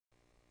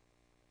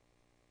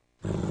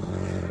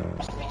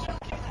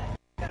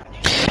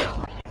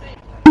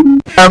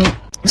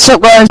So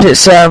guys,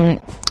 it's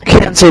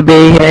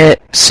Keelan2B here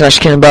 /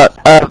 Keelanbuck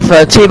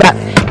for T.B.A.C.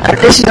 And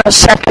this is our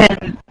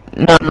second,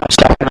 no not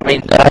second, I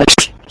mean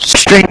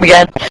stream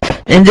again.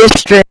 In this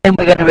stream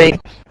we're going to be,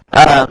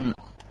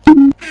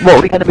 what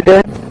are we going to be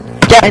doing?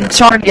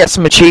 Trying to get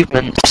some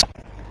achievements.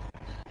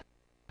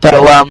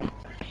 So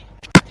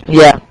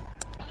yeah.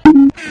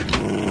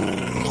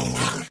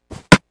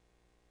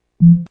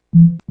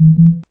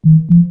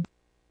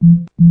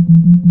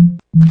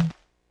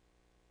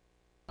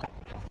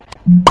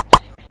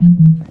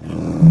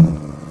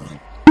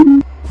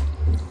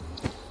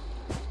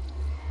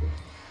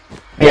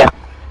 Yeah.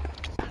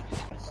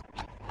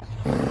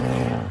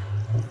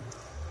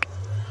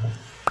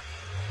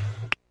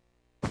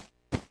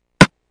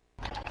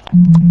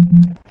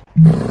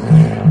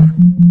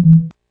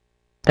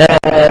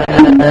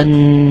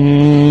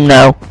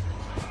 No.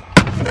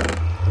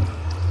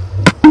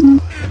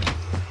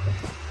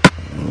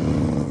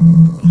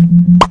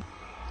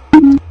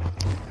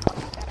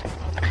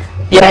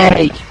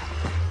 Yay!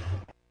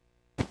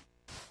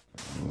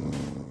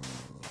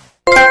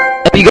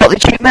 Have you got the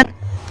achievement?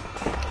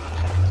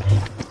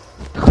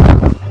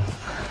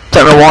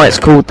 Don't know why it's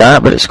called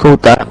that, but it's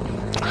called that.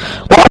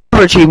 What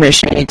other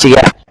achievements you need to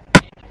get?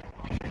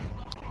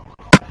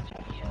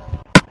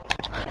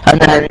 And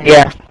then,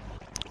 yeah.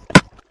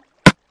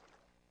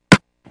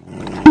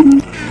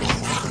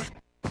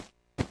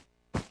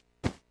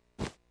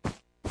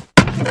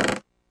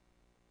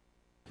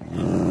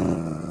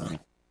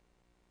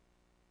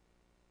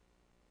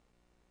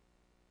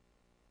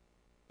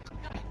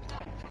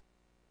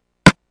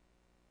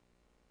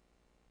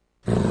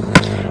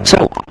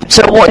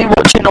 So what are you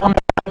watching on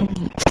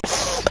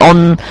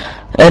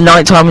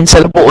night time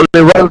instead of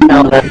Waterloo Road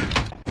now then?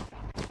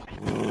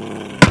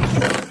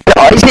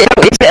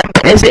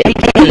 Is it a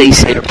yearly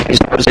series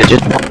or is it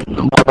just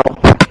one off?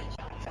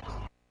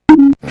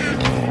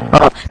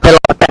 Oh, they're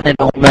like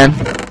Benidorm then.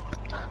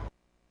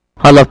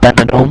 I love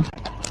Benidorm.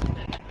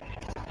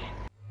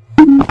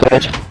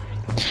 Good.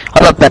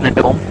 I love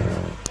Benidorm.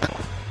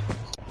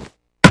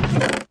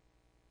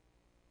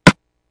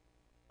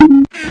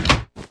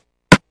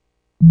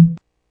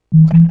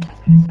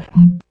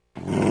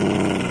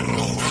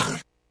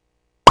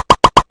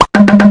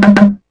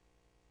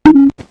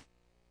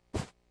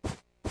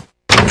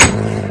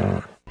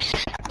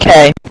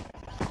 Okay.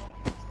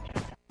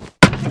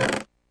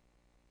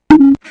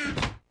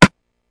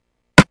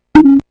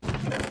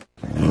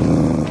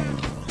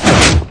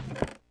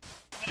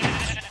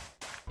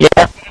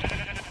 Yeah.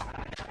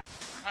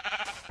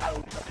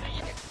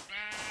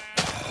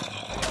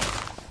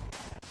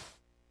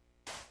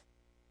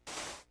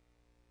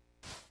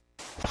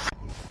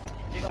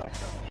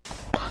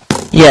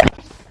 Yeah.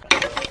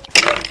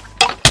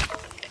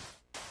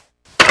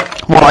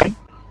 Why?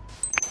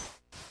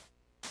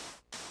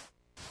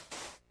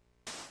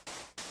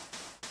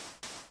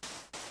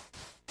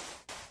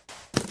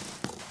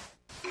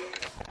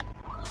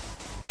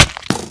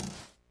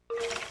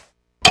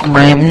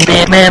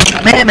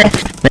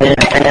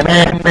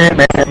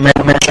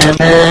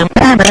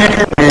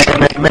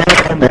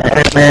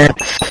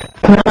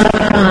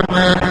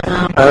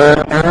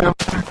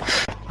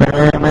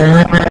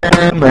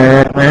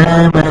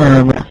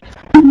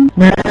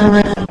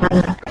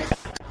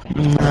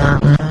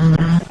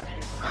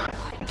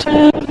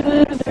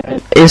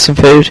 Here's some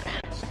food.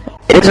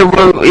 Here's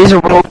a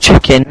raw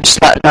chicken.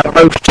 Just like no,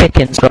 roast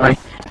chicken, sorry.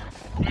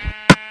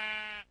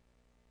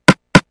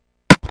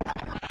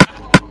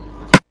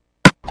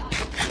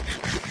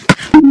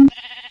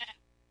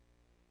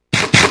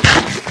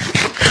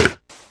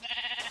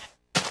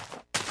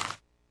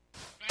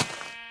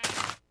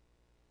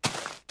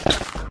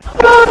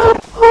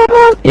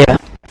 Yeah.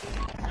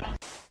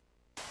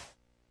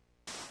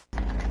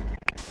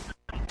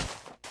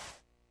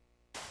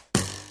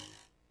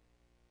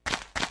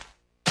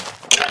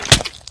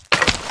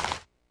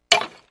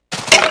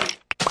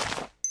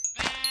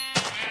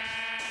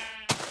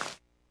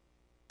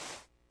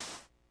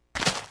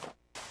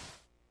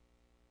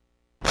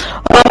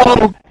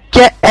 Oh,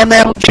 get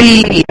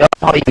MLG,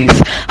 oh,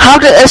 youth. How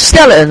do a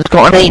skeleton's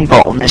got an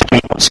aimbot on this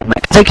game or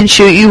something? They can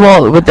shoot you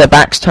all with their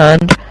backs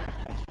turned.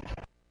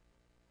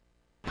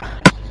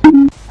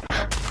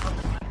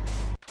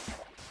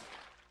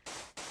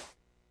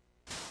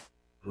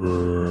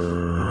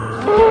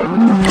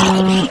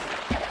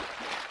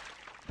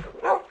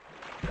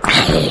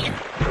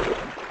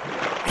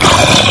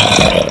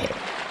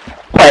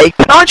 Wait,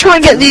 can I try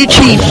and get the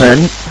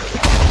achievement?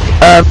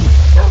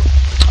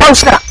 Oh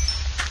snap!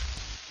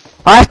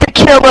 I have to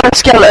kill a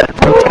skeleton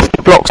from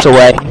 50 blocks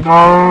away.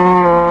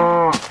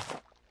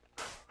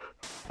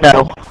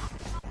 No.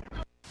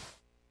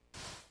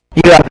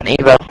 You haven't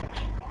either.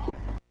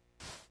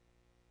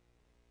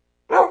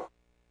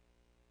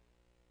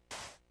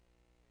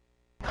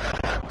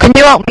 Can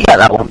you help me get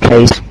that one,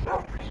 please?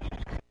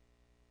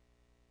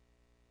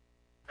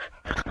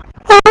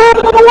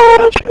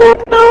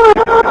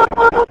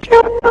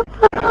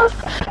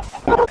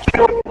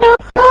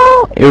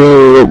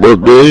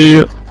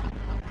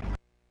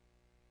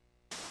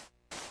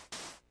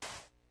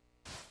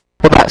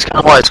 Well, that's kind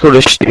of why it's called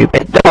a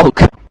stupid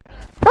dog.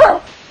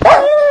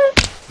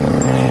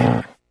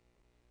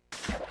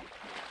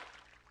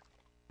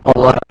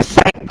 Although,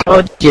 thank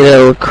God you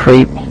little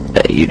creep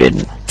that you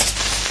didn't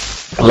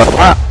blow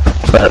up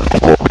for the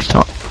fourth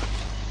time.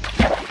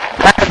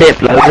 And it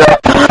blows up.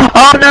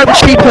 Oh no, the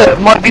sheep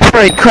might be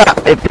free.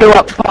 Crap, it blew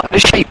up part of the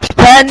sheep's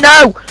pen.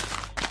 No!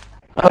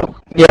 Oh,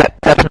 yeah,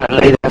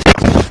 definitely.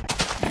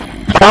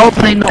 How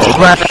have they not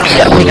run out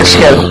yet? I think a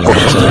skeleton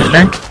box, don't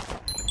they?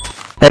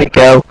 There you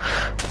go.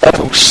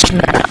 Oh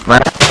snap,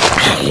 man.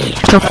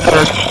 Some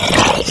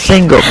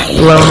thing got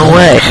blown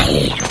away.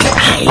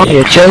 Oh,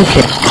 you're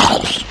joking.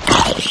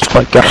 Oh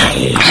my god.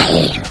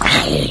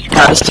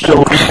 That's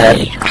still dead.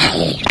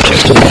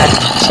 Just a pet.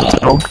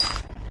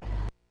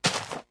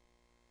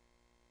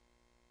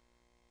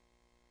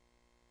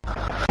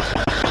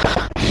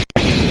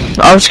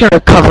 I'm just gonna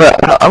cover it.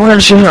 I'm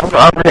literally, what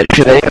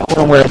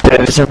I'm gonna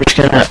do is I'm just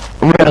gonna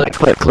really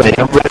quickly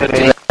and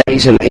really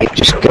lazily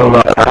just go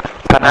like that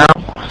for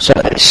now, so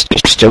it's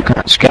just still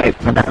can't escape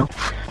for now.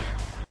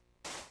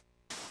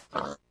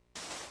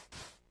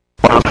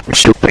 Well, I'm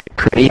still a bit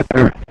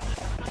creeper.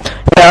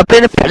 Yeah, I've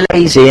been a bit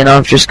lazy and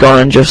I've just gone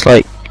and just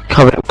like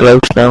covered up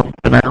glowstone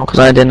for now because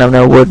I didn't have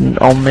no wood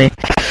on me.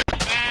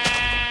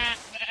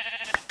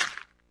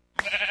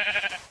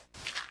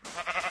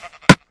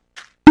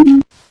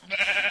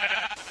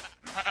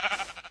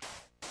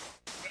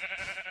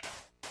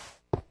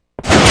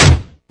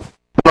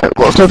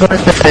 What's I gonna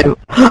do?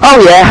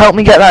 Oh yeah, help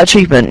me get that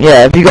achievement.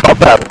 Yeah, have you got a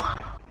bow?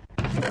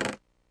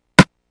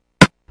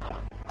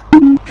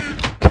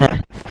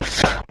 Okay.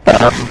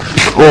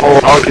 Well,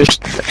 I'll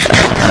just...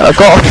 I've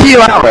got a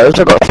few arrows.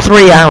 I've got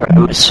 3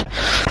 arrows.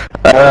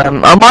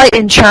 I might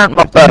enchant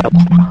my bow,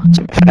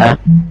 to be fair.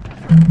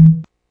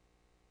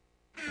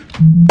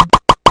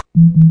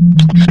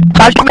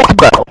 How do you make a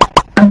bow?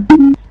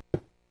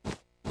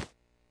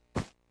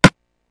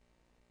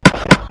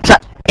 Is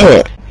that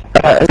it?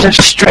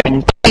 Just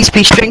string. Please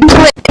be string,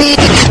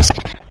 please!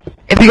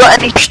 Have you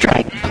got any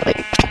string,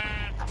 please?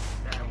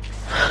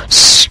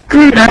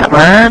 Screw that,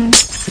 man!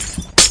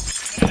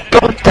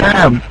 God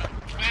damn!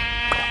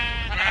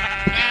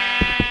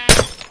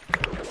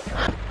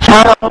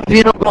 How have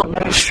you not got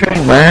no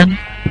string, man?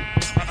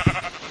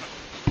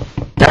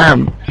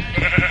 Damn.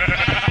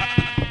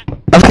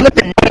 I've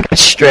flipping a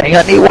string,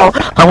 I need one.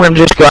 I'm gonna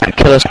just go out and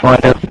kill a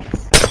spider.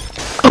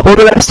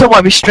 Although there still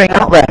might be string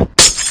out there.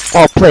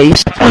 Oh,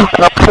 please. And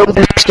I'll kill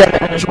this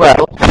skeleton as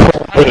well.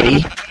 For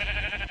me.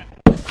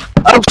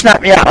 Oh,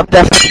 snap me out. I'm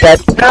definitely dead.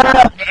 No,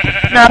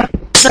 no,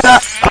 no.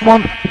 I'm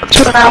on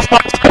 2.5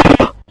 months.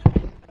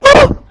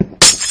 Oh!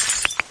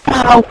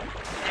 Ow.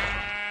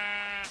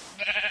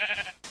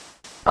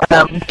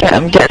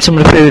 I'm getting some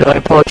of the food. I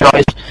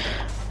apologise.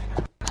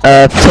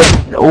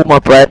 Taking all my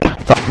bread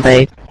that I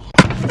made.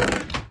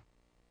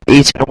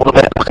 Eating all of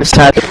it like a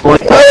sad boy.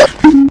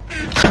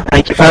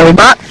 Thank you very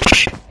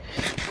much.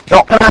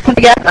 Not gonna happen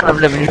again, and I'm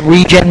living to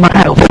regen my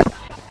health.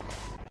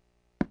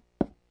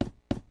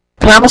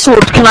 Can I have my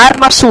sword? Can I have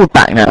my sword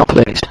back now,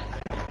 please?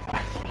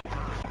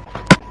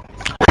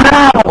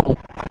 Ow!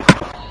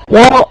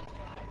 What?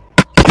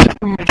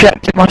 You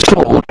rejected my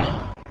sword.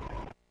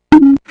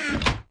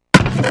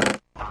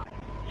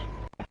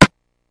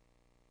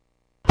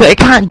 But it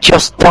can't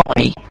just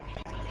die.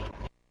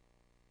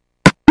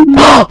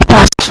 Oh,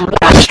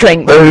 that's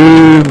strength.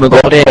 Boom! I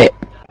got it.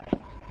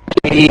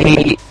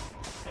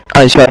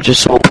 I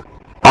just saw.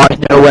 I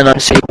know when I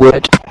see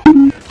wood.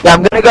 Yeah,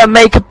 I'm gonna go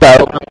make a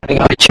bow. I'm gonna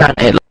go enchant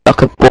it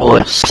like a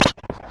boss.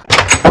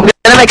 I'm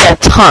gonna make a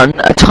ton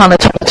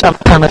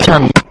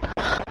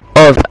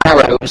of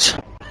arrows.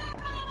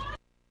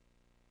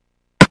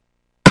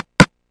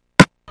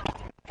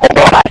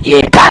 Alright,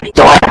 yeah, Danny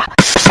Dyer.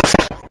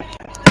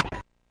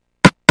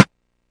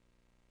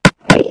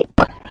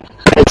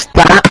 It's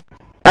that.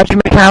 How do you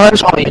make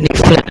arrows? Oh, you need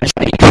flint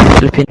and you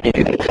flipping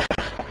new.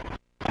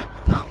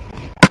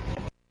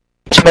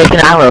 To make an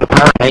arrow,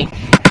 apparently.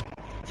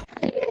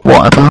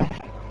 Whatever.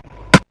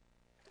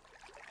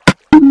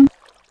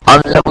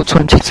 I'm level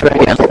 23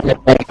 and I'm gonna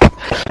make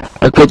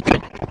a good.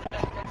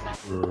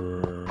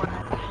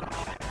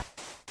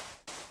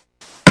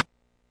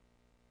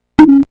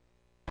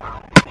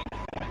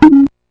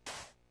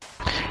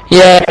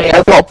 Yay,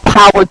 I've got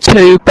power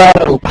 2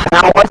 bow.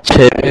 Power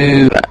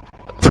 2.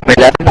 From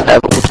 11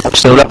 levels, I'm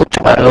still level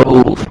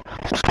 12.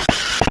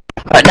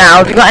 Right now,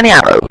 have you got any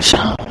arrows?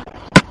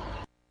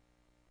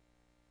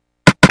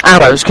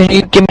 Arrows, can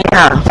you give me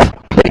half,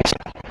 please?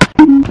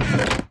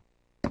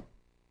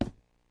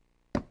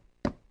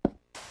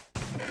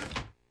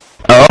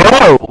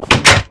 Oh!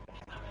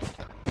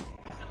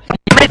 Can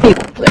you make me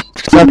one, please?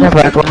 Because I've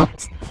never had one.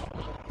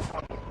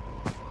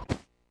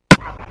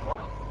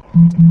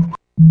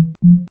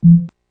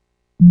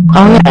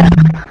 Oh yeah.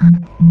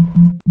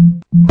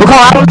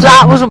 Because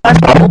that wasn't my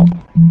fault.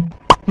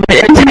 I mean,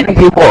 it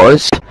technically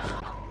was,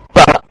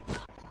 but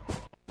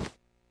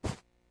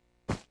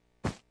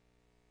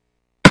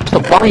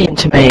stop lying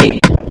to me.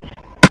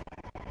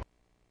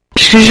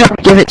 Just because you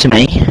don't give it to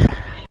me.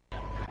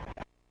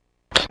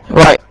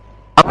 Right,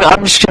 I'm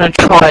I'm just gonna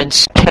try and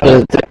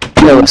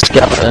kill a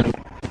skeleton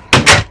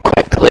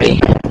quickly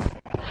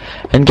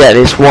and get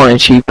this one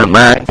achievement,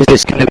 man, because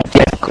it's gonna be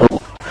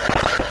difficult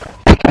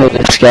to kill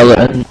this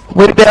skeleton.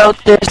 We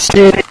built this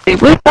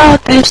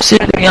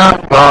city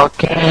on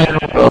rock and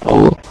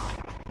roll.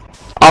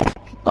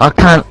 I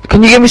can't.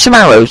 Can you give me some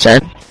arrows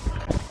then?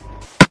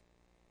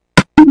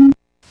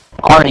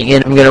 I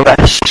ain't I'm gonna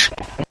rest.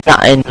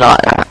 Nothing like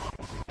that.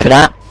 For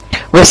that.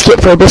 Risk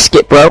it for a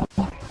biscuit, bro.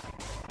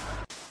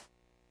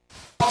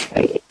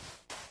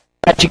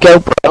 Where'd you go,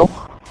 bro?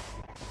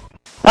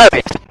 Oh,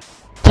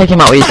 take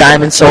him out with his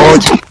diamond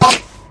sword.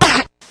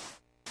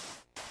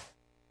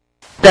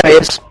 There he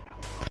is.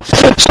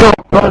 Stop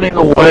running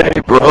away,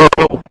 bro.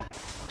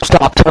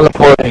 Stop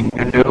teleporting,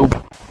 you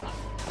noob.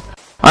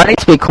 I need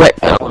to be quick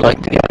though,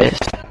 like, to be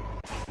honest.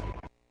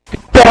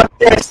 Got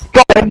this!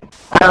 Got him!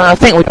 I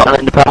think we got an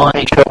ender pearl, I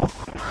ain't sure.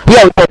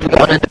 Yeah, we did, we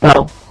got an ender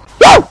pearl.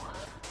 Whoa!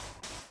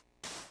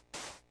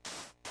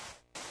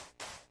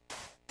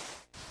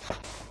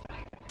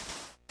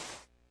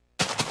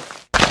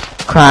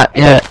 Crap,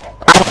 yeah.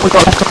 How long we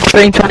got left on the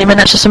stream? 20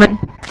 minutes or something?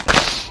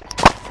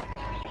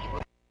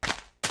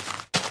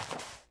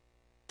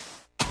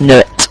 Knew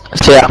it.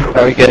 See how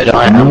very good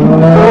I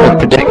am at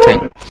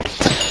predicting.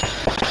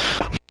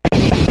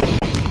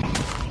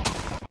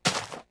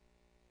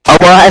 Oh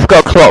well, I've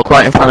got a clock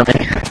right in front of me.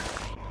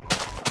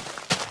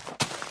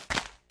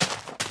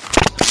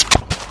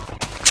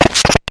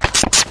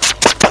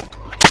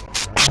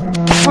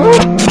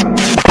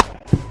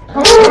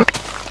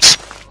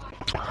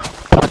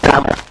 Oh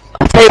damn it.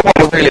 I'll tell you what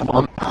I really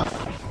want.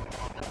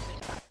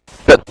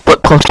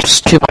 But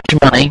costs too much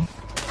money.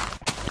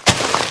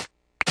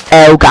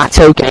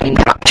 Elgato game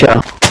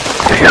capture.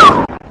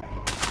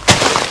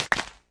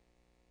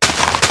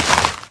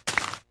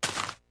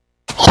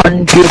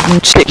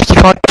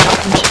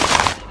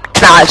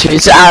 £165. No, actually,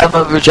 it's out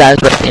of a jazz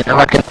rating. I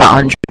reckon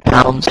about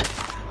 £100.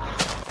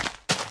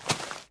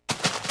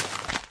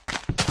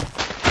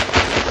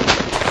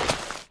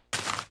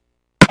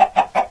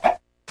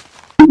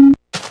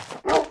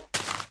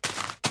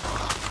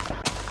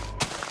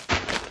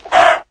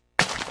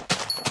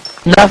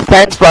 No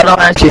offense, but I don't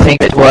actually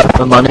think it's worth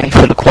the money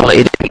for the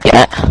quality that we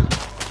get.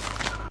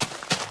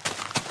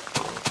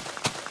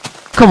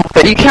 Come on,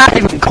 but you can't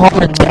even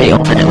commentate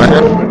on it,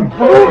 man.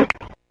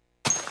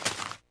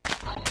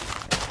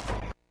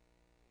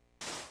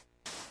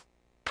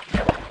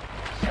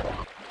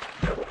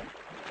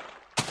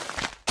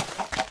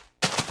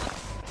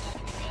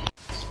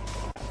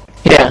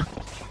 Yeah.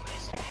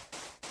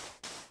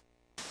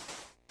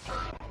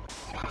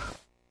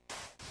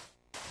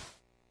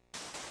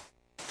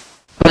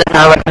 But then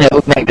I reckon it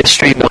would make the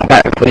stream look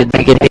better if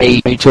they could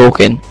hear you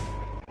talking.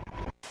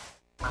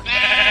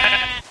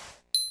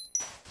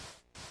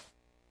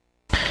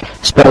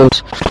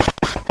 Suppose.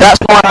 That's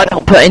why I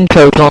don't put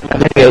intros on the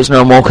videos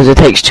no more, because it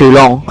takes too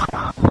long.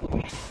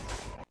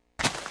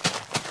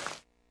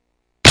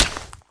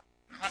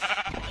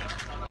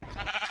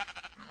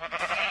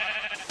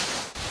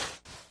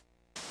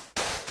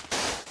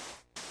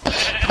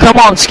 Come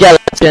on,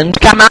 skeletons,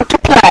 come out to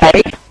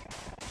play!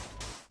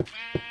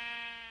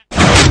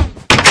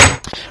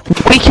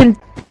 We can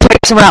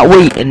take some of that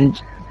wheat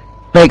and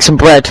make some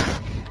bread.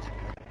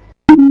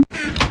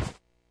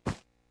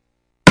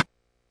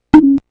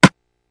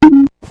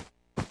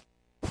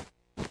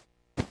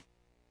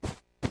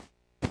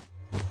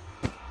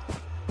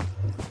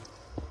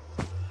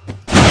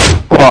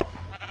 What?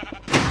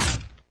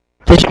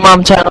 Did your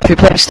mum turn off your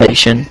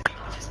PlayStation?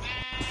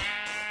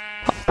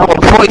 Oh, I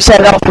thought you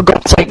said, oh, for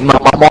God's sake, mum,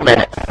 I'm on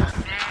it.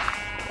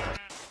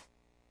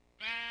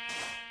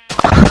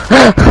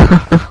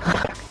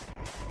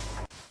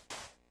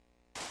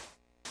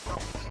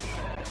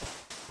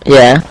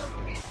 Yeah.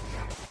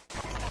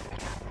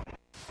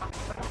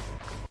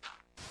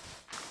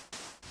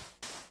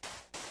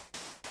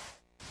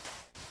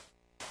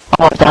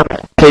 Oh damn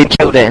it, so you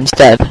killed it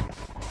instead.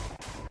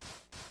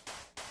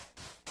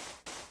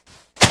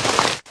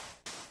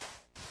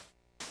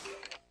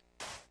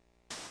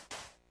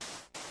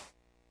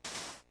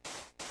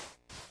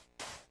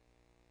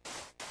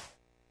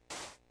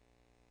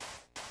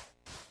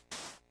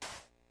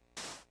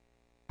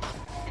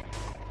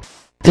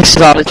 This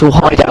is our little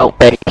hideout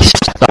base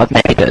that I've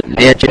made at the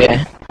edge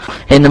here.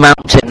 In the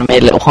mountain, I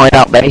made a little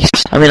hideout base.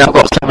 I mean, I've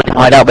got so many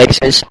hideout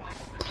bases.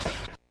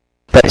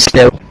 But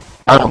still,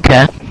 I don't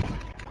care.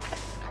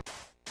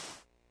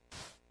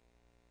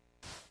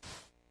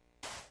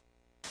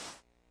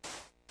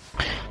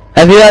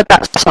 Have you heard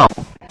that song?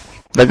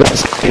 It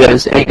goes,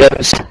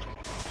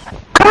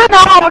 I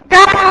know what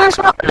guys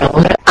want.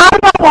 No, I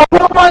know what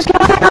woman's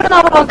got, I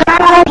know what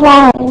guys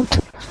want.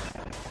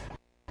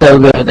 So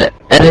good,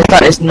 and it's like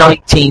this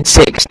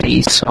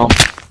 1960s song.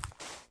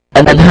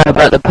 And then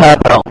Herbert the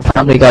Pervert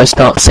Family Guy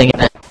starts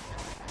singing it.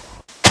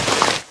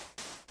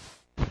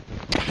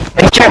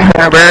 Mr.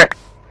 Herbert,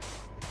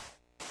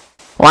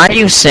 why are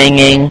you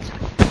singing?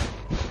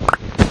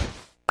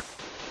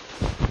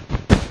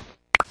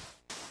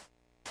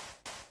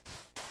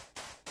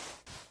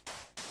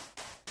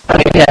 Oh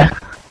yeah.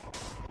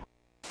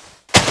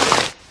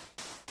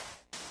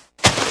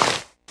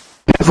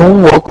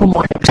 everyone, welcome,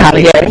 my name's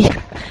Hallie,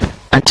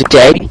 and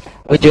today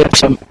we're doing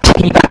some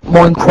T.B.A.C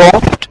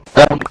Minecraft.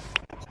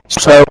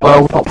 So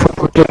without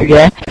further ado,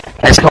 yeah,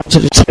 let's go to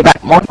the T.B.A.C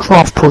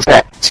Minecraft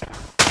project.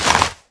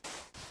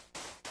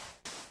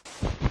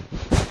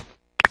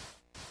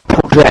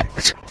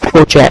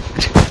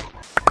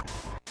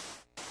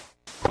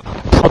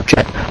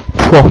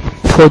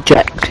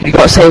 Project. You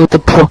gotta say with the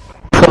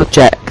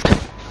project.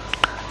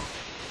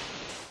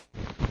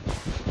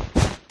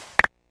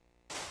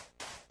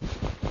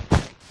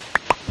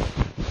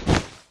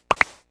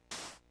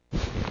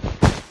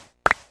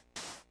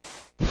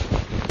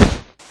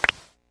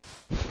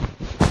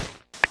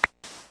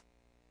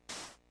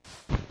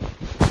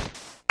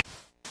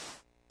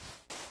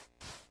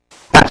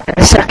 Back in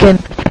a second.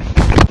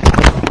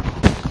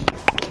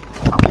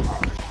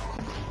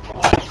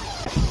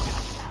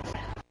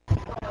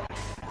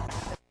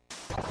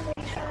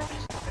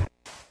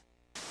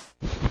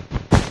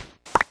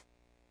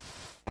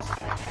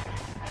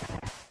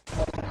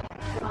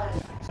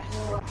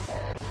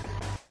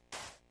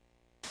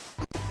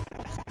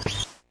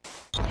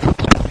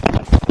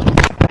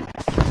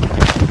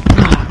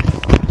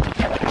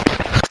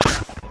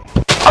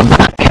 I'm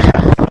back.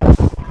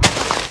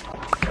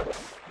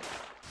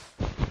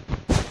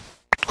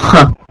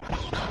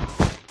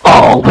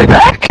 I'll be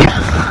back.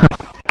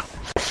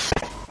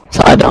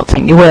 So I don't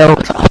think you will,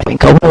 so I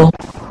think I will.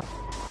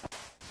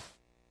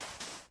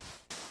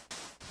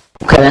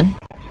 Okay then.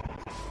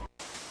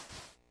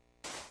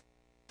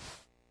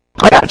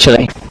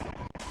 Actually.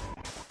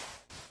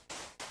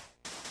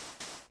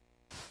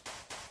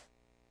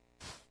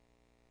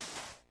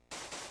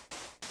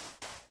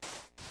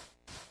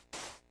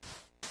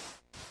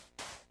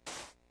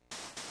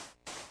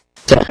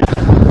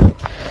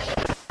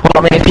 Well,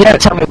 I mean, if you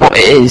don't tell me what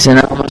it is, then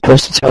how am I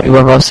supposed to tell you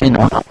whether I've seen it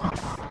or not?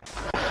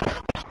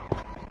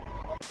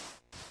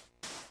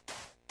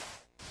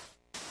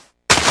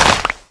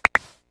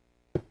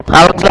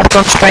 How long's left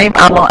on stream?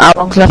 How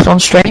long's left on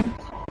stream?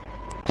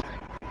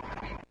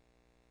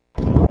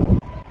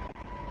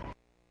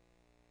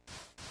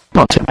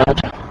 Not too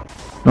bad.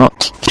 Not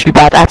too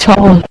bad at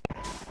all.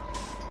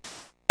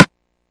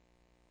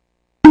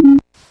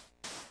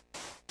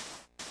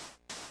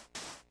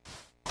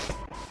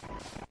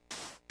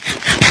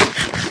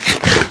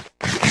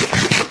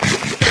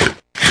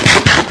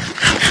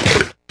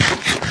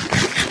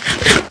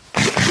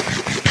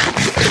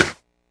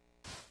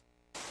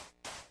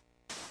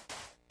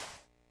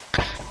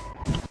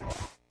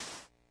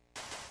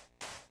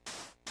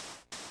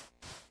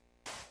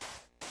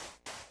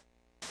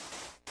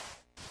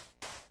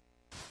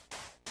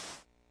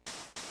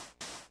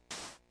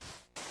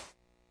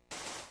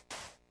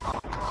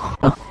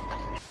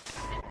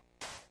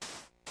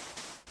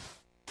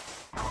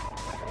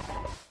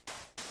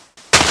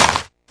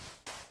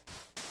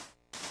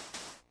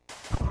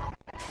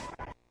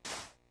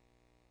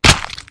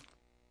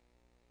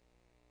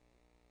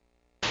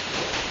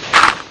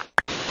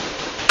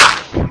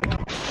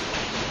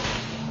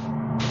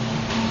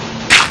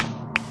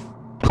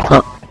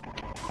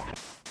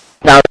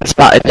 Now it's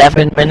about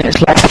 11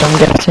 minutes left, I'm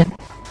guessing.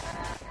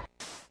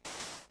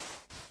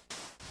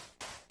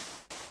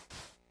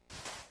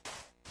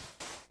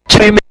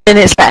 Two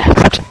minutes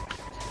left.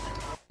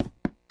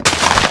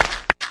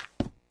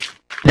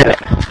 Do it.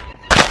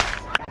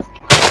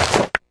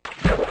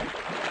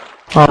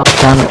 Oh,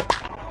 damn it.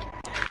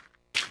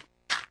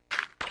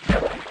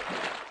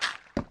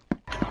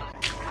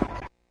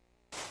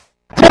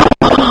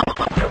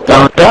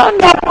 Dun, dun,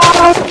 dun.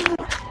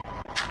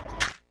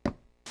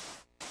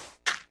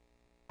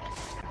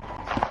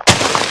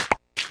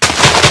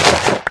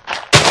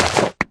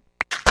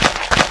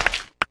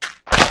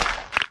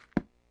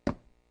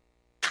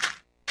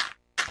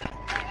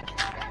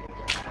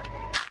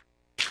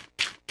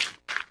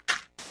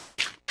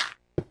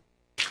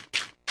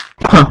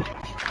 Huh.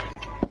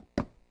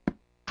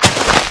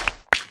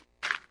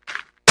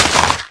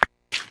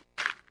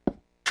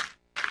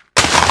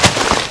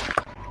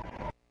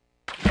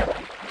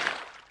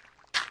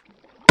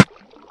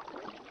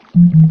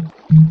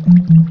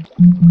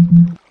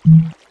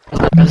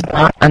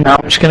 And now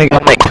I'm just gonna go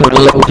make a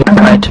load of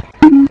bread.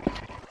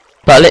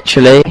 But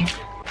literally,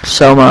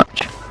 so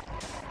much.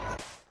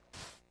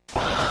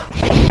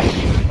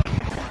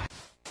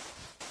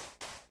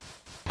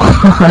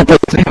 That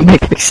doesn't even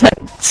make any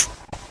sense.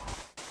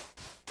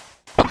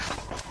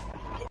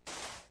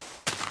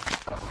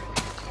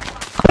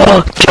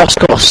 Oh, just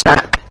got a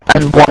stack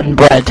and one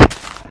bread.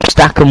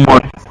 Stack and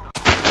one of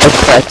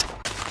bread.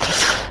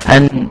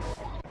 And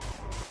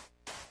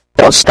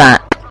got a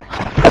stack.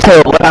 I tell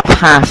you what, we'll have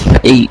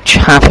half each,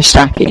 half a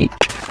stack each.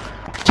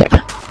 So,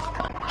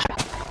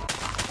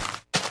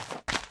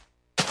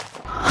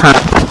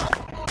 half.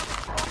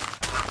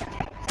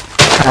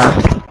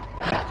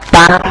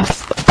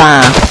 Bath,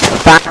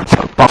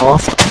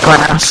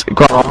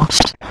 grass.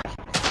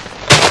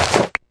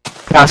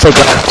 I say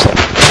grass.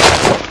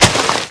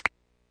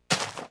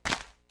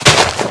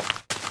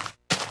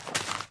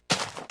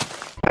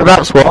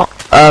 Whereabouts what?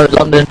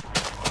 London.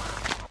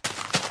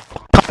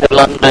 Kind of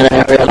London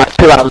area, like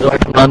 2 hours away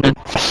from from London.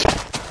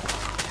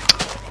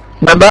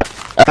 Remember?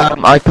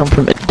 I come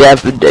from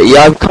Devon.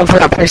 Yeah, I come from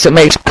that place that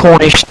makes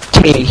Cornish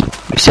tea.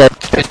 You said.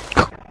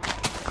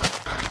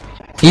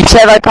 You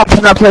said I come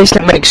from that place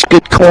that makes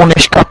good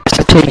Cornish cups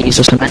of teas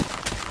or something.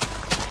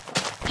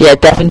 Yeah,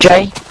 Devon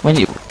J. When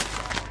you.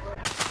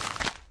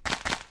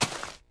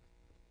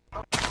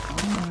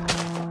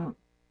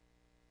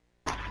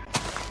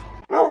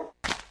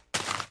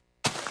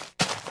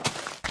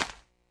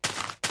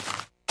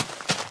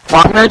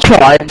 Well, I'm gonna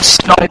try and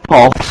snipe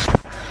off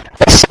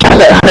a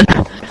skeleton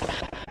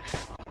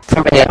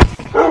from here.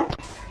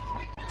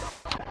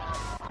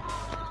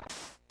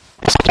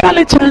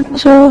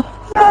 Skeletons are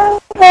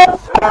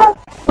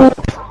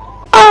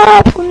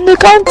from the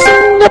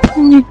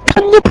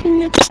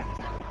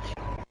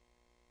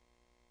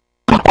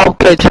oh,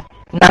 good.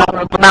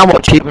 Now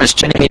what achievements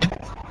do you need?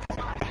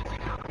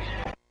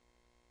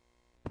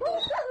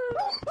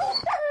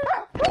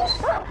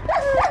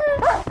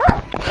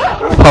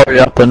 Hurry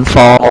up and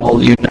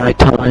fall, you night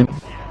time.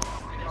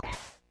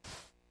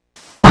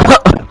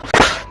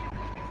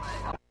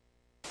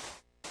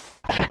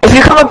 If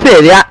you come up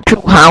here, the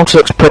actual house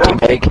looks pretty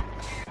big.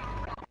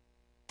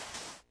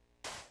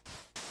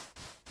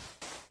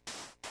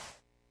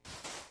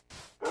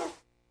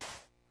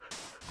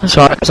 That's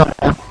alright, because I'm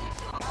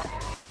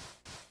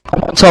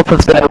on top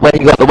of the where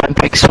you got the one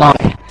big fly.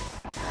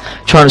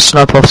 Trying to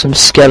snipe off some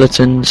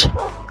skeletons.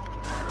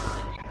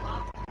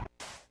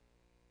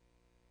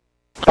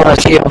 Oh,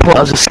 actually, I thought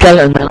I was a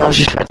skeleton then, I was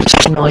just about to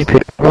snipe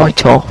it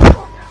right off.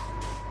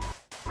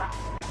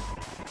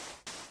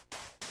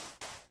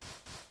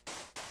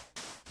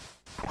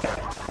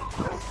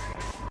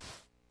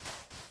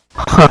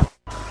 Huh.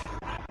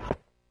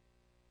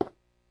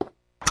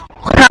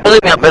 I can't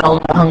believe I've been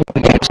on the Hunger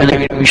Games and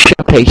even we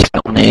showcased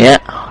it on here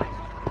yet.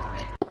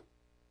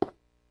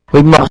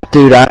 We must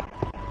do that.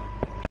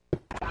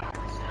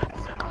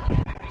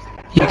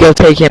 You go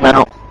take him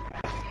out.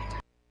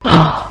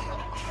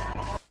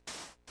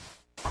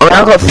 Oh,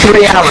 I've got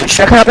 3 hours.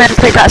 Do you reckon I'll be able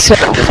to take that set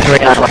for 3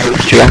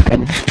 hours, do you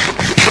reckon?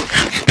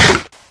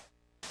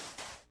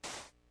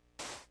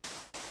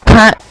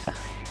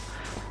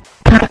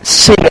 Can't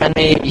see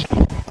any...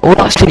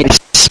 All I see is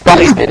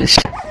spiders.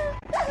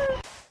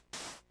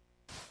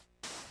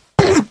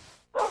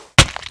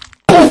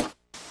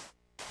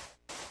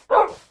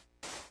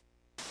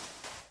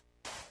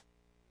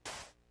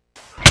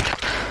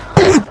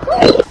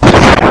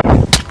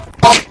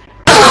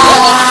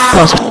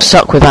 I'm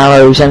stuck with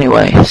arrows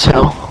anyway,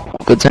 so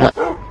what good's that?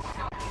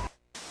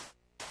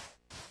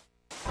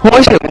 Why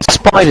is it when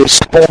spiders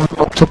spawn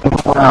on top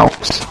of our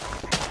house?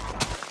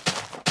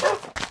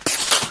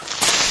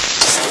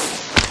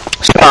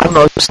 So I'm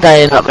not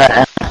staying up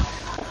there.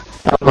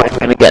 I'm not even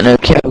gonna get no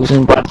kills,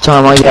 and by the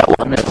time I get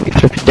one, it'll be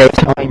flipping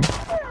daytime.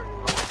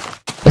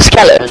 A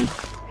skeleton.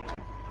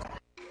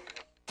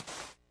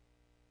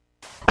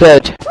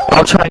 Good.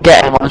 I'll try and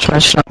get him. I'll try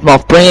and snap him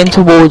off. Bring him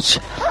towards.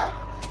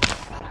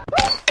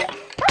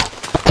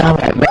 Damn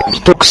it, make the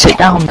dog sit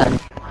down then.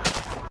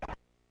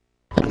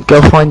 And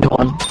go find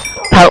one.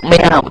 Help me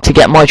out to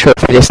get my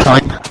trophy this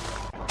time.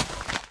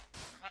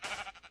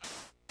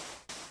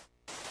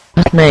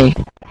 That's me.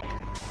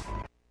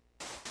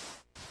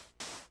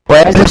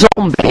 Where's the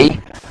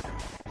zombie?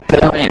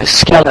 But I mean a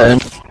skeleton.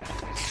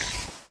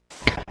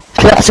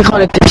 So that's the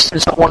kind of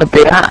distance I want to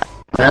be at,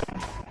 man.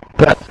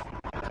 But,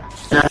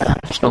 nah,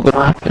 it's not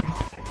gonna happen.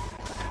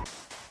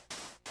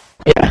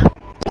 Yeah.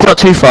 It's not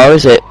too far,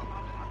 is it?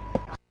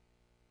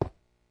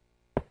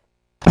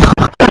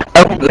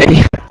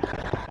 Only.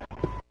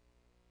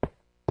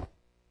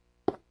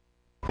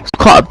 It's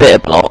quite a bit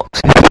of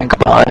blocks if you think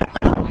about it.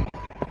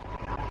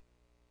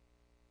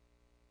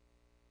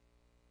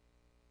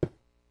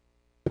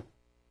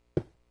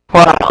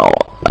 Wow,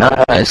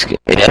 it's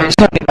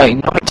only like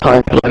night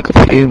time for like a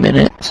few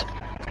minutes.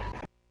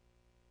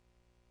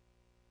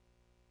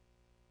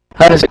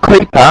 There's a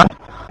creeper.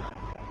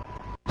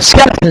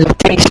 Skeletons have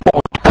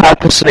despawned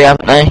purposely,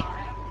 haven't they?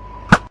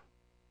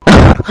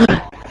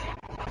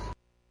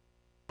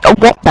 Oh,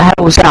 what the hell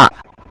was that?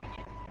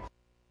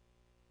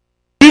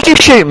 Did you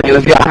shoot me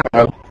with your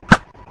arrow?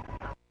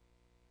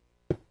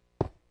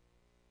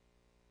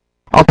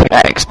 I'll take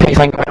that XP,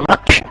 thank you very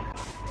much.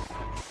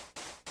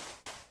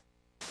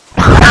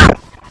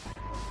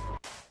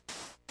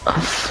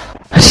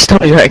 I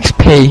stole your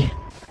XP.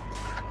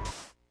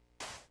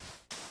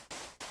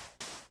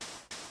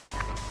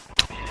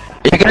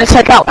 You're gonna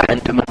take out that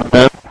Enderman,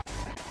 no?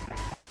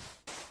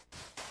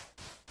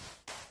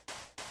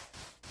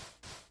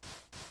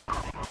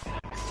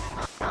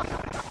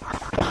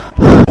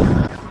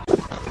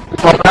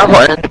 Well, I've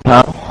got an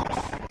Enderpearl.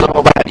 Don't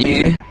know about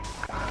you.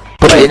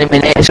 But in a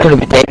minute it's gonna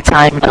be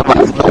daytime and I'm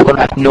not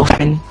gonna have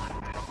nothing.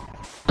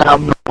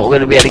 I'm not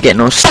gonna be able to get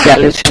no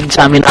skeletons.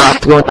 I mean, I have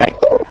to go and like...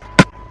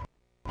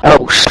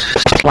 Oh,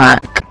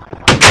 slack.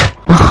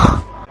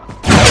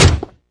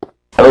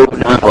 Oh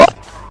no.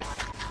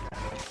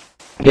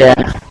 Yeah.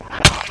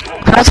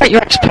 Can I take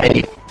your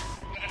XP?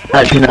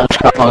 Actually no, I'm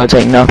not gonna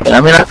take nothing.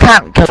 I mean I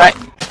can't, cause I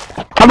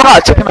might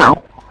have to take him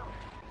out.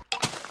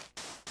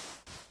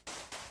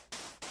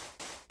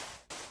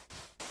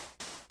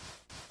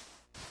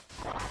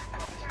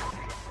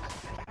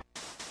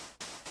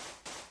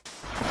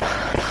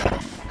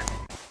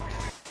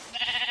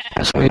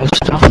 That's all your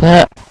stuff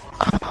there.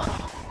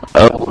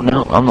 Oh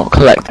no, I'm not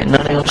collecting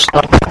none of your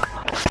stuff.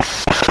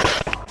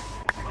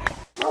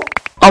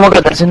 Oh my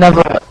god, there's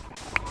another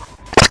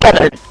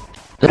skeleton.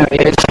 There he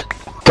is.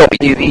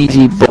 Got you,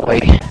 easy boy.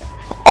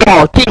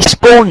 Oh,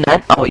 despawn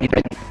then. Oh, you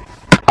didn't.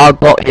 I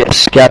got you,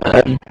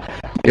 skeleton.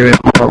 You're in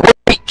my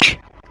reach.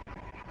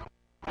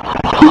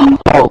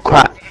 Oh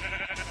crap.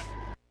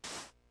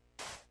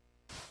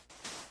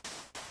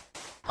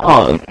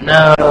 Oh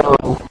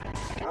no.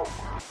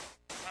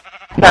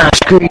 Nah,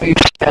 screw you,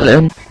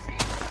 skeleton.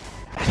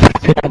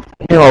 I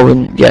knew I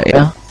wouldn't get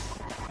ya.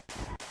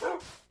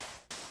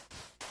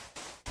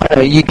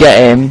 Oh, you get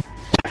him.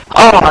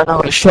 Oh, I know,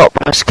 I got shot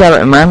by a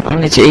skeleton, man. I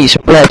need to eat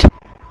some bread.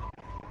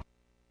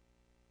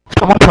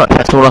 It's not my point,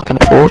 that's all I can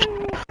afford.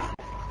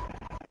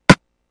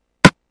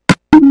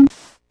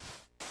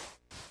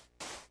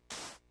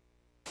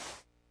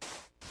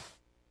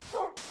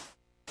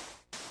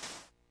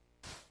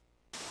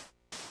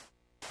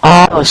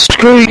 Oh,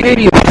 screw you,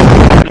 you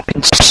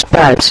flipping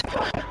spaz.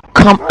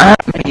 Come at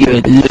me,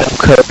 you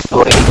loco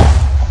boy.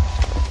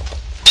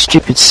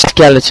 Stupid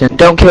skeleton.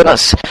 Don't kill that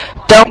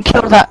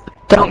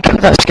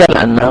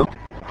skeleton, though.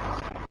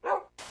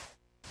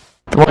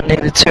 The one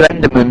near the two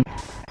Endermen.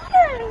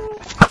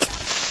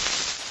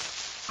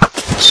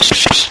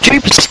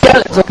 Stupid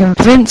skeletons like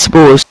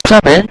invincible or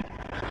something.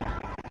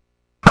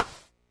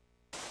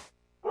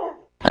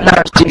 And now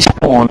it's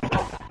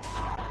despawned.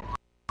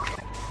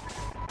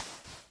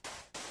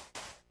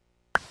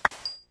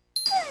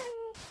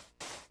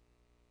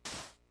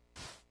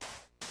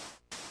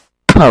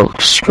 Oh,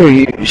 screw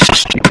you,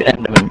 stupid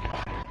Enderman.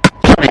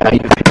 Funny how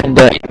you've been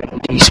dirty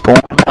and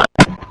despawned.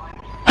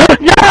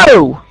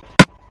 No!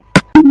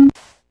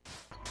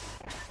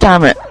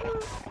 Damn it.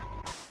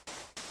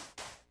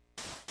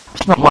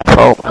 It's not my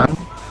fault, man.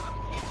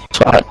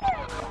 It's alright.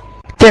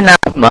 Didn't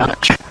have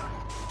much.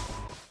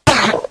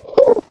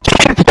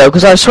 Stupid though,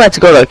 because I swear to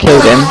God I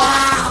killed him.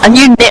 And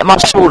you nicked my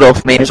sword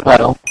off me as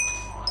well.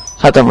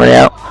 So that don't really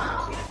help.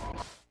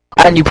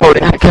 And you probably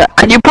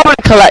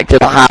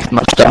collected half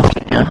my stuff,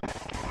 didn't you?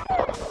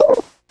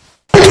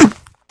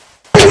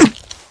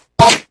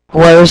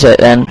 Where is it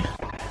then?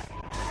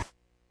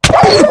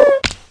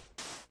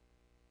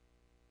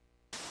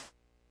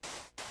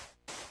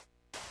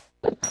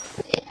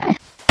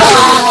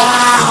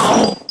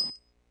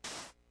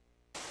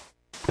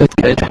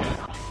 Good.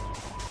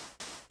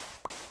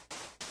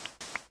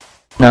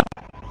 No.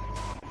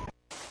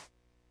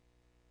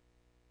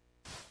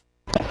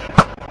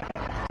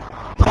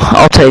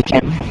 I'll take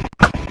him.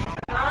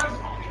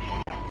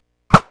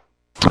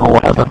 Or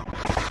whatever.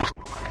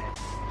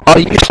 Oh,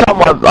 you stole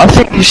my... I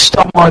think you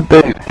stole my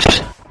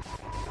boots.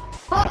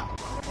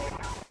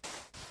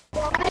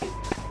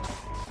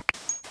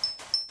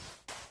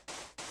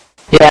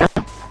 Yeah.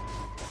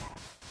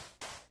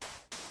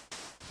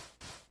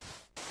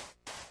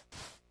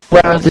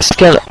 Where are the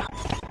skeleton?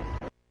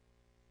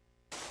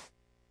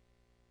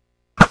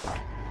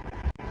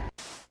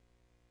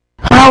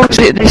 How is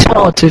it this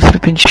hard to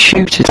flipping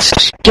shoot a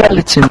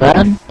skeleton,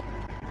 man?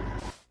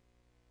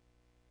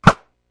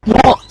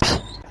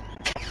 What?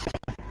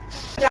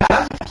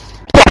 Yeah.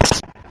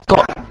 Yes.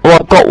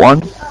 I've got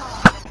one.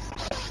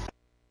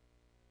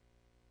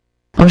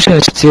 I'm just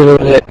gonna steal all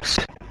this.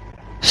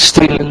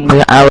 Stealing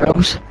the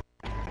arrows.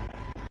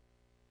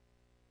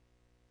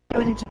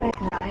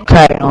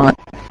 Okay, alright.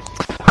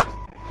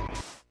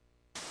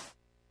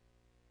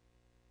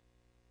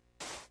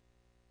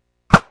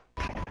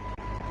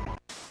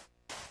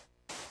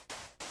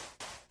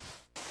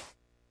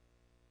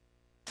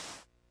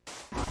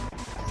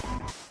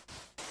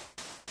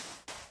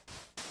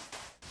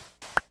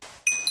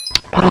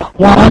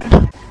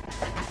 One.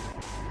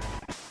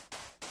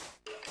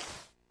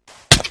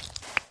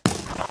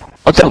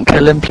 Oh, don't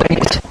kill him,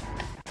 please.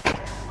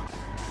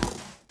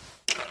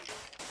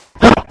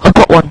 I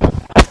got one.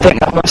 I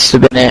think that must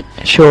have been it,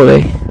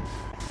 surely.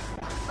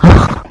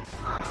 Yeah,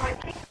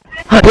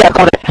 I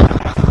got it.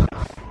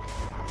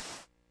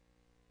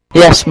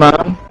 Yes,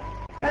 ma'am.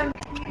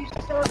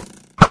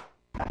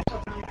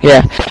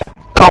 Yeah.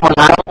 Come on,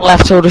 how long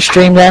left till the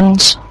stream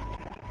ends?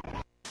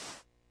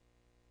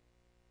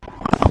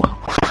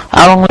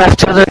 How long left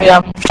till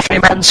the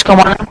stream ends? Come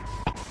on.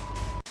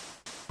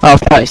 Oh,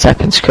 30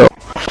 seconds, cool.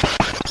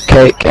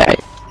 Okay.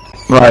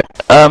 Right,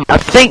 I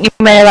think you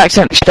may have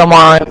accidentally stolen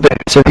my iron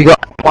boots. Have you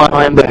got my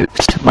iron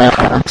boots, may I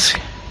ask?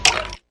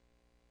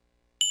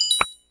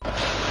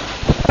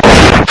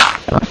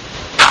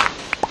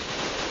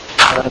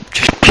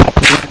 Just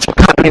chopping it. I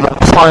can't believe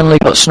I finally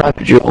got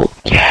sniper duel.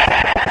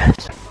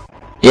 Yes!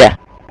 Yeah.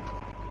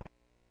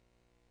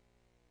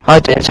 I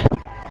did.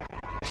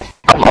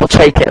 I'll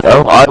take it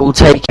though, I will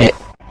take it.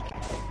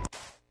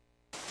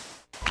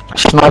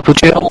 Sniper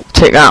duel,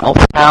 take that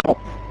off now.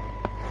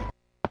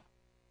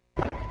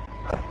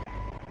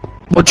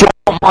 Would you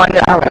want my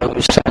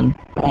arrows then?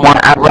 Or my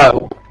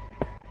arrow,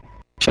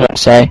 should I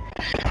say?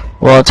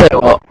 Well, I'll tell you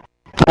what,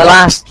 for the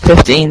last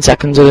 15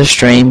 seconds of the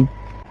stream,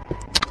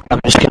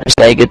 I'm just gonna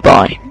say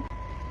goodbye.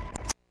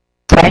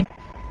 Okay?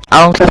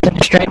 How long's left in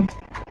the stream?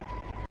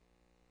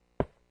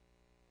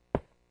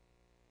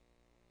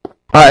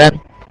 Alright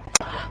then.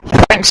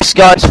 Thanks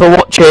guys for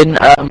watching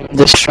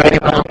this stream.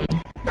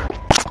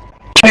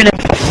 Tune in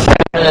for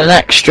the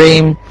next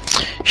stream.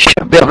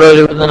 Should be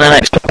uploaded within the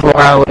next couple of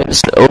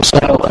hours also.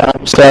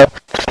 So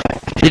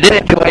if you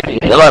did enjoy it,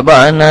 hit the like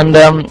button, and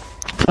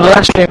for the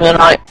last stream of the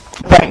night,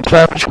 thanks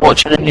very much for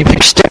watching, and if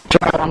you sticked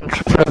around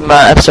from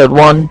episode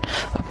 1,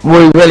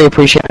 we really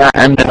appreciate that,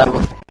 and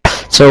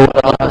so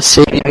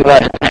see you in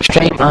the next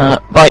stream.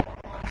 Bye.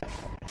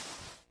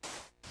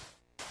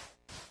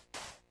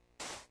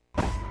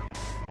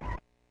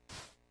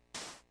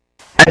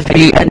 Have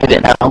you ended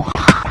it now?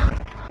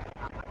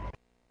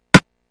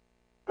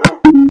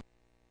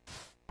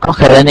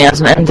 Okay, then he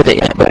hasn't ended it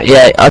yet, but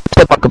yeah, I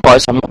said my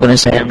goodbyes, so I'm not going to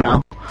say him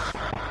now.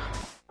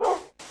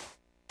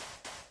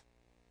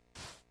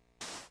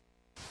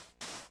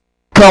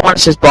 Coleman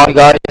says bye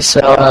guys,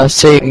 so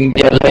see you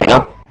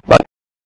later.